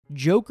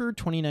Joker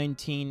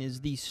 2019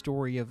 is the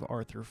story of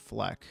Arthur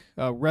Fleck,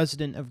 a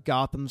resident of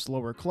Gotham's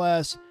lower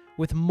class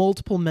with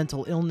multiple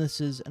mental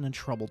illnesses and a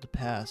troubled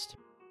past.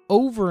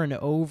 Over and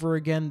over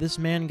again, this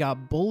man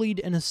got bullied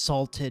and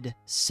assaulted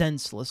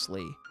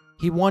senselessly.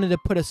 He wanted to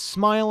put a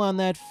smile on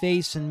that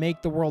face and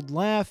make the world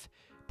laugh,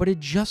 but it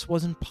just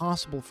wasn't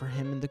possible for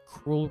him in the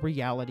cruel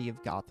reality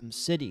of Gotham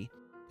City.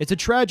 It's a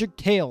tragic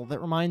tale that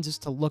reminds us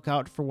to look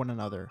out for one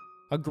another.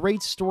 A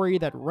great story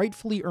that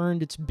rightfully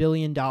earned its $1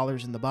 billion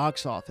in the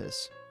box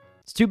office.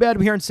 It's too bad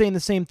we aren't saying the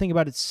same thing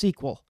about its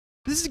sequel.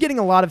 This is getting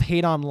a lot of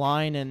hate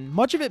online, and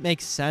much of it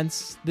makes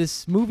sense.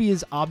 This movie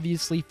is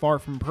obviously far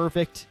from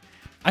perfect.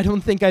 I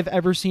don't think I've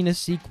ever seen a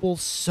sequel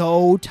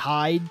so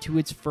tied to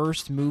its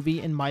first movie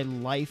in my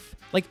life.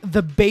 Like,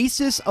 the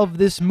basis of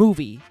this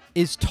movie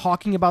is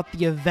talking about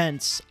the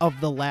events of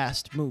the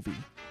last movie.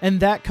 And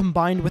that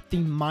combined with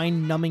the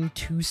mind-numbing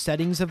two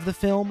settings of the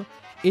film,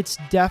 it's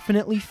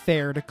definitely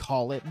fair to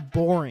call it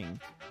boring.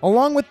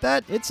 Along with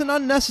that, it's an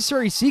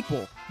unnecessary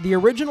sequel. The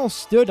original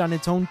stood on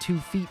its own 2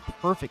 feet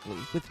perfectly,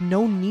 with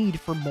no need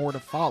for more to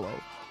follow.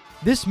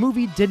 This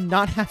movie did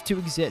not have to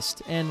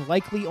exist, and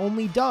likely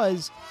only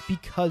does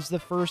because the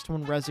first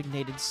one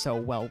resonated so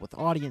well with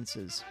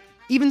audiences.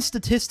 Even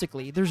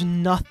statistically, there's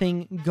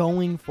nothing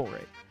going for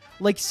it.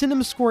 Like,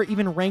 CinemaScore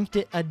even ranked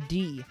it a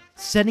D,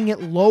 setting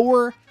it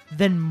lower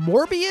than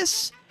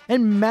Morbius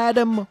and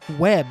Madame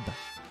Web.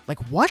 Like,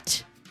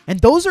 what? And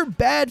those are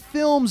bad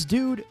films,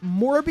 dude.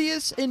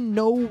 Morbius in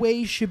no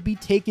way should be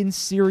taken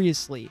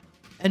seriously.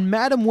 And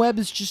Madame Web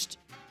is just...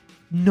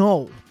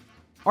 no.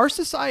 Our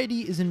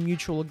society is in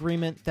mutual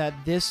agreement that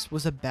this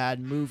was a bad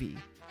movie.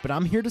 But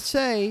I'm here to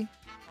say,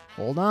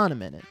 hold on a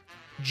minute.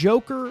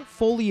 Joker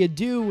Folie à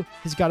Deux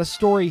has got a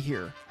story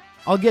here.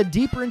 I'll get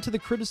deeper into the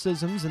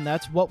criticisms, and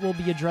that's what we'll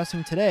be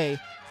addressing today,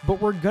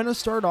 but we're gonna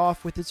start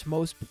off with its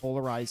most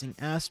polarizing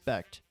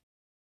aspect.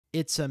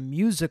 It's a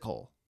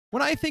musical.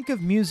 When I think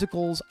of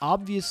musicals,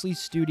 obviously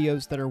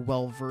studios that are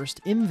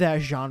well-versed in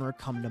that genre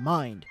come to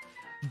mind.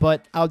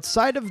 But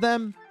outside of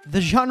them,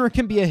 the genre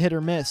can be a hit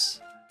or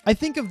miss. I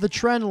think of the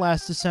trend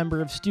last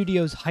December of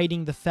studios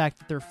hiding the fact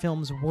that their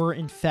films were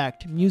in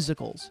fact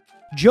musicals.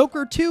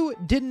 Joker 2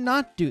 did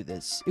not do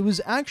this. It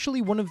was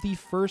actually one of the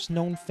first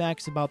known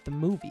facts about the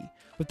movie,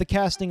 with the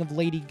casting of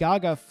Lady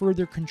Gaga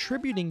further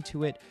contributing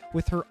to it,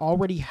 with her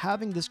already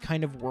having this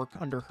kind of work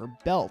under her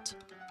belt.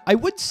 I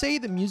would say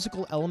the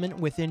musical element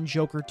within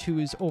Joker 2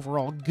 is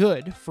overall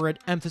good, for it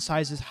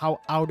emphasizes how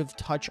out of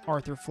touch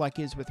Arthur Fleck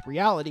is with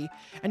reality,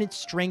 and it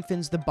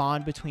strengthens the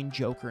bond between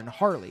Joker and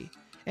Harley.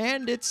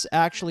 And it's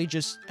actually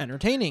just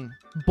entertaining.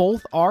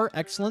 Both are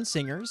excellent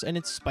singers, and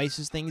it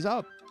spices things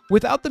up.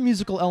 Without the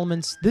musical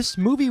elements, this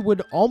movie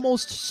would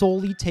almost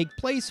solely take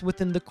place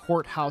within the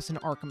courthouse in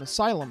Arkham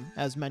Asylum,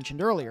 as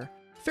mentioned earlier.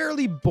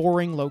 Fairly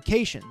boring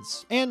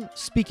locations. And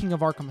speaking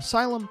of Arkham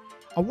Asylum,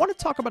 I want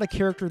to talk about a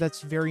character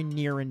that's very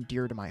near and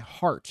dear to my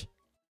heart.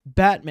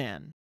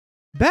 Batman.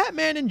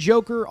 Batman and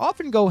Joker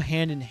often go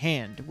hand in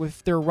hand,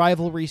 with their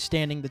rivalry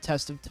standing the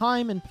test of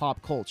time and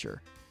pop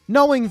culture.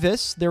 Knowing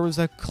this, there was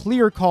a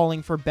clear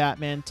calling for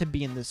Batman to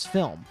be in this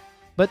film,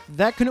 but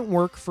that couldn't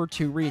work for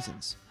 2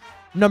 reasons.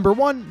 Number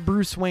 1,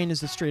 Bruce Wayne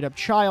is a straight-up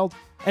child,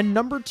 and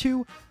number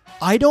 2,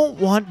 I don't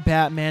want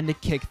Batman to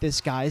kick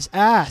this guy's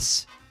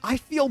ass. I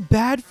feel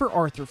bad for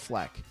Arthur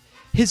Fleck.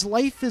 His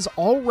life is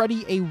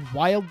already a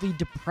wildly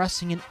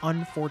depressing and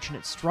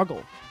unfortunate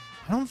struggle.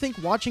 I don't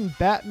think watching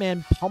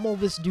Batman pummel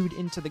this dude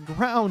into the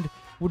ground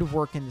would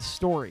work in the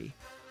story.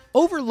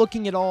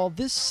 Overlooking it all,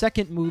 this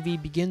second movie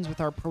begins with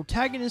our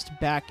protagonist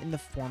back in the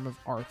form of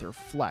Arthur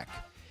Fleck.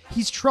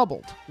 He's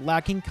troubled,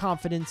 lacking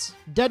confidence,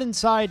 dead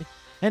inside,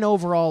 and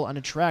overall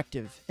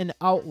unattractive, an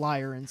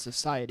outlier in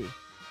society.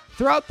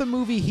 Throughout the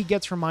movie, he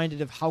gets reminded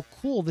of how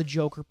cool the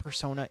Joker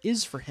persona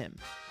is for him.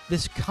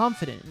 This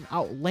confident and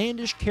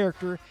outlandish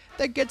character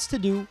that gets to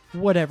do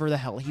whatever the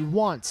hell he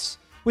wants,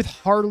 with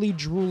Harley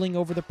drooling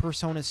over the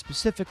persona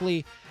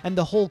specifically, and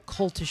the whole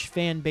cultish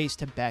fan base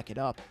to back it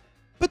up.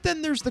 But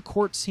then there's the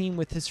court scene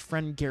with his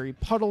friend Gary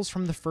Puddles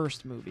from the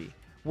first movie,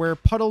 where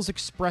Puddles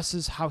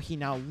expresses how he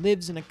now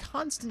lives in a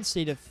constant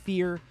state of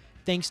fear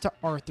thanks to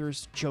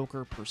Arthur's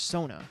Joker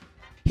persona.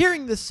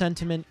 Hearing this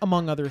sentiment,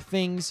 among other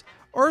things,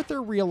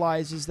 Arthur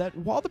realizes that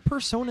while the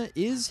persona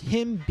is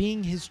him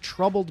being his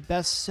troubled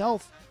best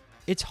self,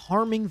 it's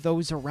harming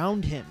those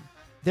around him.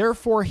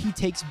 Therefore, he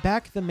takes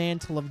back the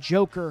mantle of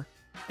Joker.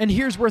 And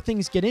here's where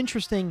things get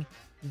interesting,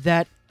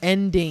 that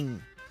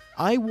ending.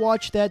 I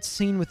watched that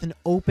scene with an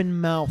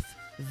open mouth.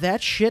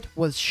 That shit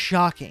was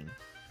shocking.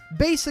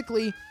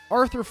 Basically,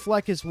 Arthur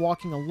Fleck is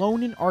walking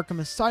alone in Arkham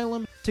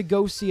Asylum to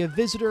go see a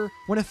visitor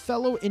when a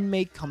fellow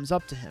inmate comes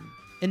up to him,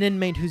 an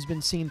inmate who's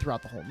been seen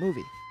throughout the whole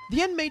movie.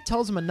 The inmate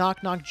tells him a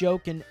knock-knock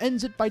joke and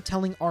ends it by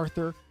telling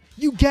Arthur,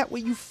 "You get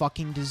what you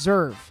fucking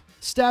deserve,"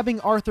 stabbing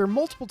Arthur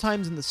multiple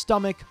times in the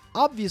stomach,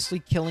 obviously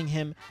killing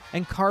him,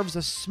 and carves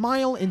a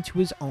smile into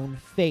his own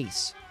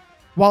face.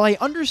 While I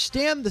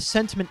understand the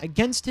sentiment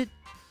against it,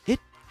 it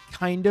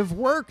kind of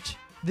worked.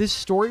 This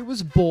story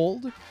was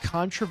bold,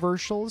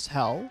 controversial as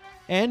hell,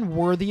 and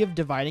worthy of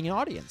dividing an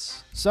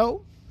audience.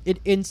 So, it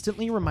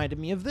instantly reminded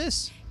me of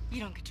this. You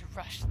don't get to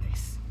rush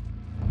this.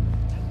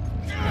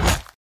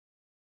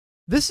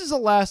 This is a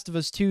Last of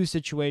Us 2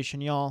 situation,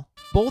 y'all.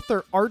 Both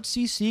are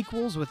artsy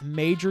sequels with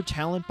major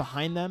talent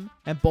behind them,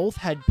 and both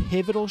had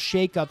pivotal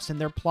shakeups in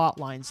their plot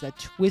lines that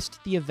twist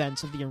the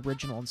events of the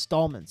original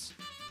installments.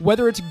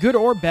 Whether it's good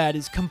or bad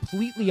is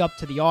completely up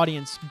to the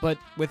audience, but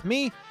with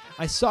me,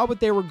 I saw what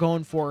they were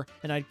going for,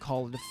 and I'd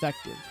call it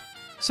effective.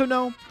 So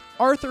no,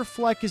 Arthur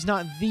Fleck is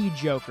not the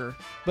Joker,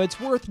 but it's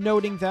worth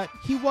noting that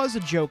he was a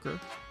Joker,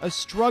 a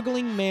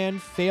struggling man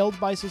failed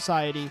by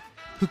society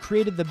who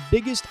created the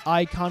biggest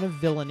icon of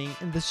villainy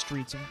in the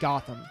streets of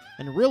Gotham,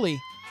 and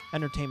really,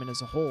 entertainment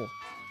as a whole.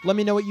 Let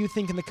me know what you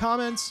think in the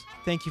comments.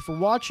 Thank you for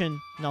watching,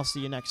 and I'll see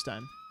you next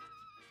time.